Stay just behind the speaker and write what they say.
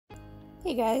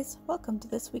Hey guys, welcome to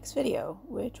this week's video,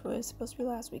 which was supposed to be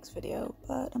last week's video,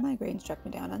 but a migraine struck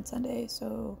me down on Sunday,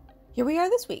 so here we are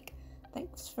this week.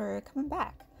 Thanks for coming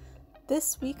back.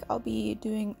 This week I'll be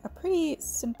doing a pretty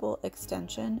simple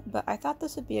extension, but I thought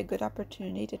this would be a good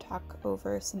opportunity to talk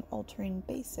over some altering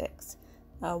basics,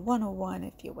 101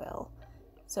 if you will.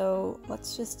 So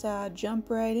let's just jump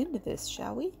right into this,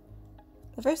 shall we?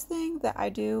 The first thing that I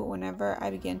do whenever I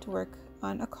begin to work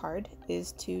on a card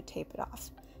is to tape it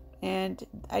off. And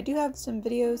I do have some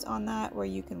videos on that where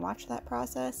you can watch that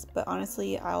process, but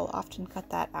honestly I'll often cut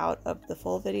that out of the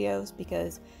full videos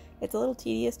because it's a little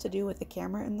tedious to do with the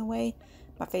camera in the way.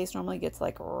 My face normally gets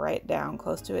like right down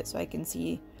close to it so I can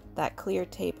see that clear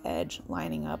tape edge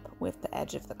lining up with the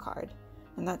edge of the card.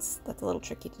 And that's a little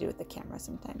tricky to do with the camera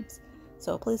sometimes.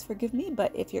 So please forgive me,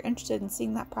 but if you're interested in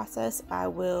seeing that process, I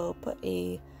will put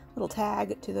a little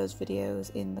tag to those videos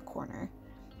in the corner.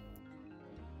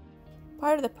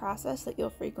 Part of the process that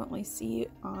you'll frequently see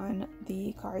on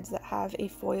the cards that have a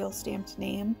foil stamped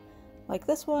name, like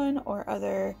this one or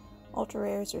other ultra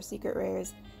rares or secret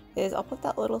rares, is I'll put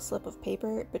that little slip of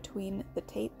paper between the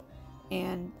tape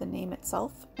and the name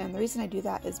itself. And the reason I do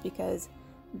that is because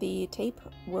the tape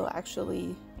will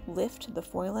actually lift the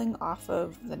foiling off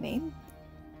of the name.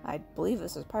 I believe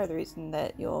this is part of the reason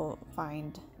that you'll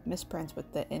find misprints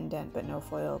with the indent but no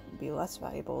foil be less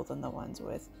valuable than the ones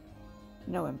with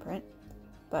no imprint.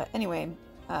 But anyway,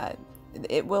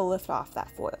 it will lift off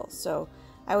that foil. So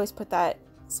I always put that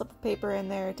slip of paper in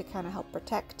there to kind of help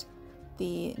protect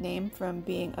the name from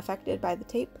being affected by the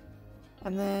tape.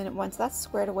 And then once that's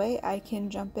squared away, I can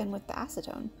jump in with the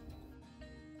acetone.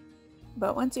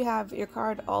 But once you have your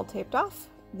card all taped off,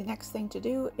 the next thing to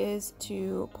do is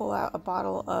to pull out a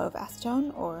bottle of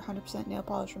acetone or 100% nail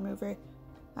polish remover.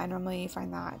 I normally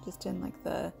find that just in like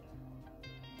the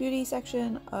beauty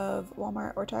section of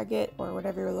Walmart or Target or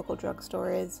whatever your local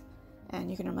drugstore is,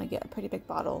 and you can normally get a pretty big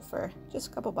bottle for just a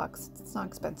couple bucks. It's not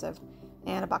expensive.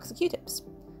 And a box of Q-tips.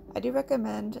 I do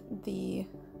recommend the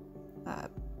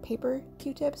paper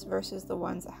Q-tips versus the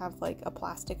ones that have like a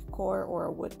plastic core or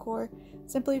a wood core,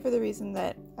 simply for the reason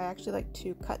that I actually like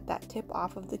to cut that tip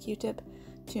off of the Q-tip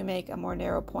to make a more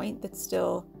narrow point that's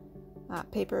still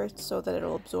paper so that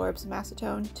it'll absorb some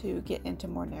acetone to get into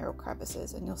more narrow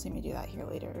crevices, and you'll see me do that here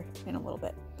later in a little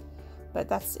bit. But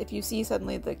that's, if you see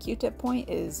suddenly the Q-tip point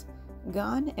is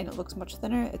gone and it looks much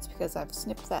thinner, it's because I've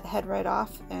snipped that head right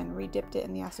off and re-dipped it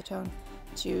in the acetone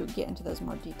to get into those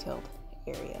more detailed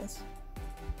areas.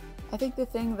 I think the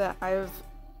thing that I've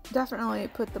definitely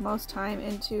put the most time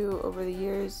into over the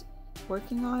years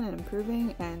working on and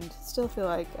improving, and still feel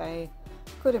like I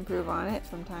could improve on it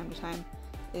from time to time,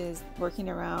 is working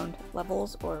around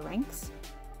levels or ranks.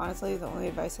 Honestly, the only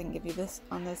advice I can give you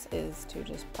on this is to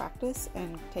just practice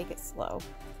and take it slow,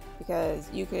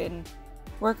 because you can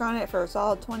work on it for a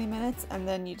solid 20 minutes and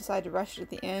then you decide to rush it at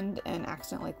the end and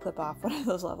accidentally clip off one of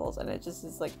those levels, and it just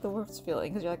is like the worst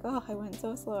feeling because you're like, oh, I went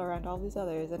so slow around all these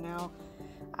others and now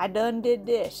I done did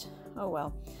this. Oh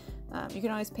well. You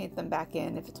can always paint them back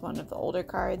in if it's one of the older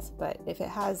cards, but if it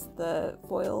has the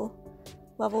foil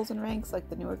levels and ranks like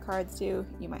the newer cards do,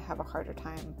 you might have a harder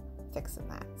time fixing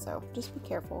that, so just be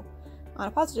careful. On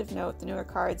a positive note, the newer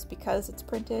cards, because it's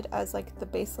printed as like the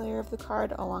base layer of the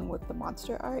card along with the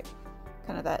monster art,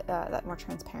 kind of that more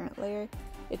transparent layer,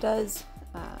 it does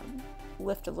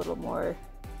lift a little more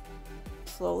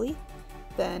slowly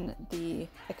than the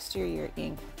exterior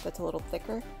ink that's a little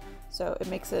thicker, so it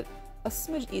makes it a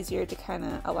smidge easier to kind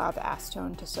of allow the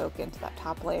acetone to soak into that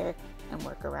top layer and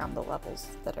work around the levels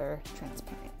that are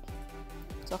transparent.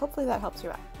 So hopefully that helps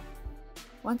you out.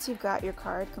 Once you've got your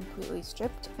card completely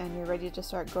stripped and you're ready to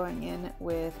start going in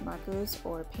with markers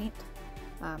or paint,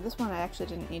 this one I actually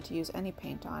didn't need to use any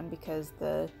paint on because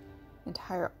the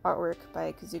entire artwork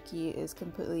by Kazuki is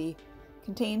completely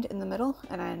contained in the middle,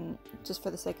 and then just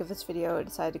for the sake of this video I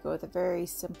decided to go with a very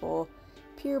simple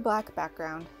pure black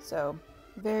background, so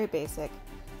very basic,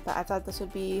 but I thought this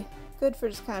would be good for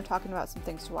just kind of talking about some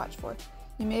things to watch for.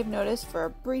 You may have noticed for a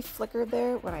brief flicker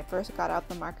there when I first got out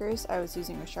the markers I was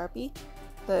using a Sharpie.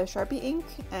 The Sharpie ink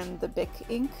and the Bic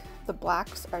ink, the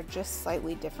blacks are just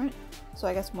slightly different, so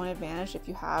I guess one advantage if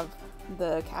you have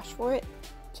the cash for it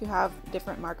to have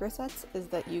different marker sets is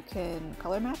that you can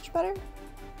color match better.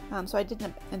 So I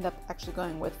didn't end up actually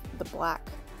going with the black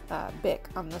Bic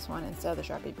on this one instead of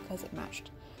the Sharpie because it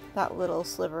matched that little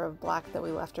sliver of black that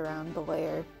we left around the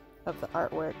layer of the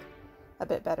artwork a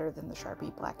bit better than the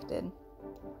Sharpie black did.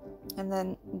 And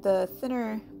then the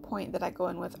thinner point that I go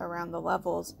in with around the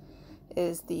levels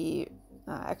is the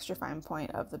extra fine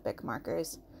point of the Bic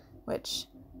markers, which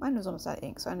mine was almost out of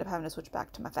ink, so I ended up having to switch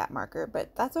back to my fat marker,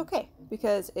 but that's okay,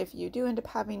 because if you do end up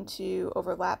having to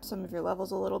overlap some of your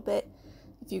levels a little bit,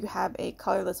 if you have a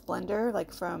colorless blender,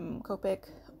 like from Copic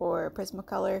or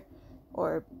Prismacolor,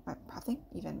 or I think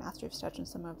even Master of Sketch and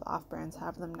some of the off-brands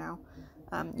have them now,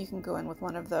 you can go in with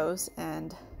one of those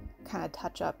and kind of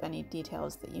touch up any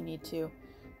details that you need to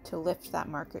lift that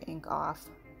marker ink off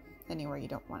anywhere you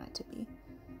don't want it to be.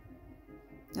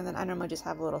 And then I normally just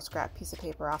have a little scrap piece of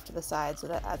paper off to the side so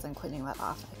that as I'm cleaning that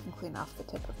off, I can clean off the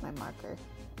tip of my marker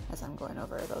as I'm going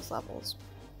over those levels.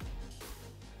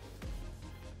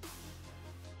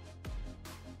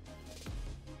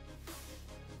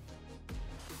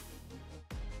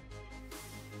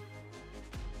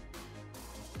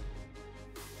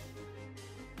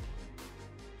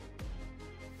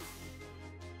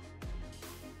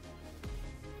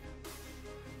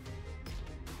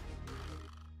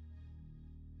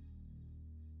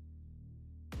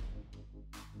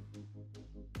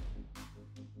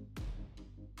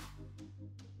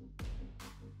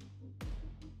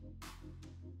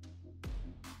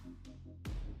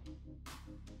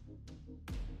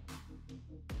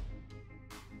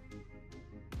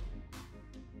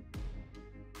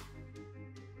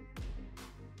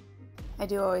 I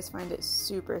do always find it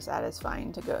super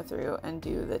satisfying to go through and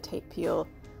do the tape peel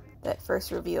that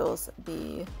first reveals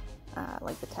the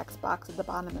like the text box at the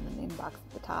bottom and the name box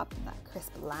at the top, and that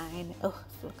crisp line. Oh,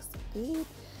 it looks so good.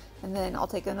 And then I'll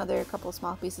take another couple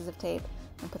small pieces of tape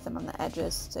and put them on the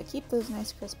edges to keep those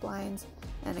nice crisp lines.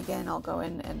 And again, I'll go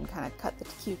in and kind of cut the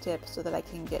Q-tip so that I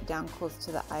can get down close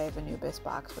to the Eye of Anubis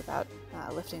box without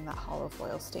lifting that hollow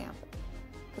foil stamp.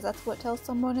 Because that's what tells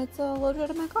someone it's a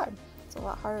legitimate card. It's a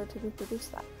lot harder to reproduce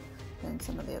that than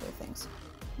some of the other things.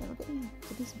 And we're getting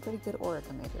to be some pretty good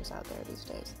Orica makers out there these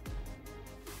days.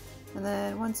 And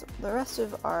then once the rest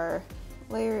of our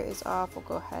layer is off, we'll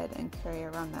go ahead and carry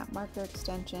around that marker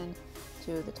extension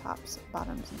to the tops,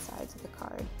 bottoms, and sides of the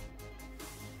card.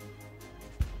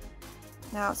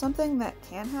 Now, something that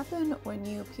can happen when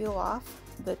you peel off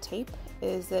the tape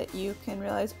is that you can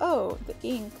realize, oh, the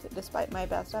ink, despite my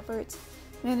best efforts,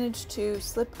 managed to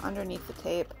slip underneath the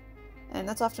tape. And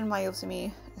that's often why you'll see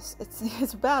me,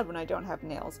 it's bad when I don't have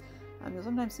nails. You'll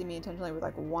sometimes see me intentionally with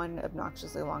like one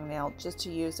obnoxiously long nail just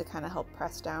to use to kind of help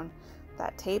press down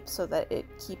that tape so that it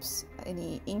keeps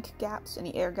any ink gaps,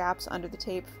 any air gaps under the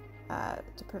tape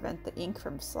to prevent the ink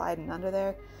from sliding under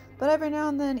there. But every now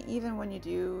and then, even when you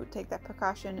do take that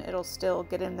precaution, it'll still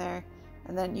get in there,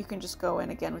 and then you can just go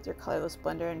in again with your colorless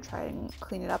blender and try and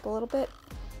clean it up a little bit.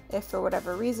 If for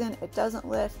whatever reason it doesn't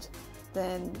lift,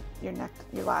 then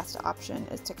your last option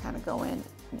is to kind of go in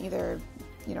and either,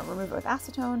 remove it with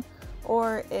acetone,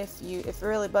 or if it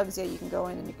really bugs you, you can go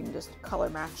in and you can just color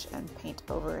match and paint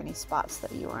over any spots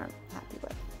that you aren't happy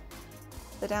with.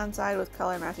 The downside with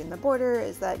color matching the border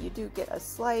is that you do get a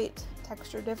slight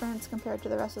texture difference compared to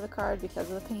the rest of the card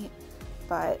because of the paint,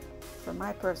 but for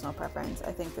my personal preference,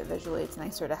 I think that visually it's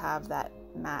nicer to have that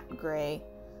matte gray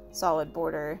solid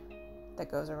border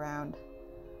that goes around,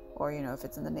 or if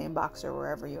it's in the name box or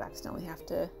wherever you accidentally have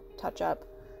to touch up.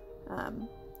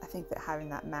 I think that having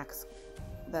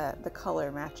that the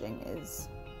color matching is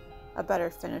a better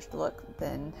finished look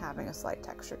than having a slight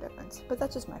texture difference. But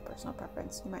that's just my personal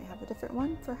preference. You might have a different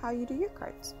one for how you do your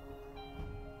cards.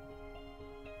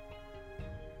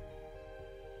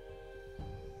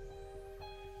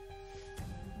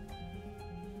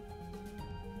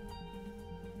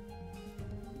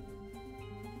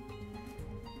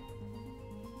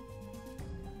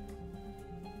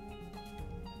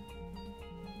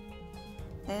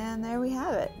 And there we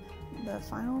have it, the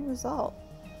final result.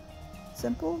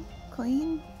 Simple,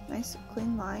 clean, nice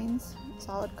clean lines,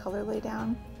 solid color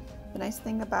laydown. The nice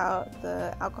thing about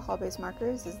the alcohol-based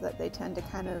markers is that they tend to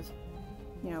kind of,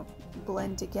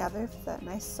 blend together for that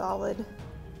nice solid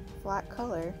flat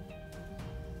color.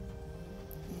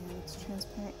 And it's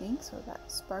transparent ink, so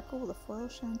that sparkle, the foil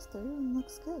shines through and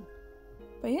looks good.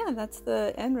 But yeah, that's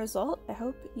the end result. I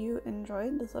hope you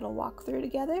enjoyed this little walkthrough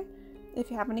together. If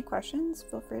you have any questions,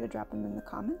 feel free to drop them in the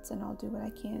comments and I'll do what I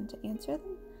can to answer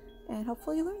them. And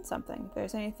hopefully you learned something. If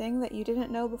there's anything that you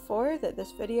didn't know before that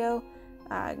this video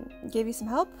gave you some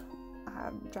help,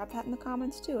 drop that in the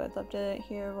comments too. I'd love to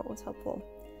hear what was helpful.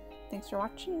 Thanks for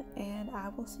watching, and I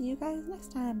will see you guys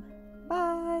next time.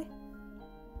 Bye!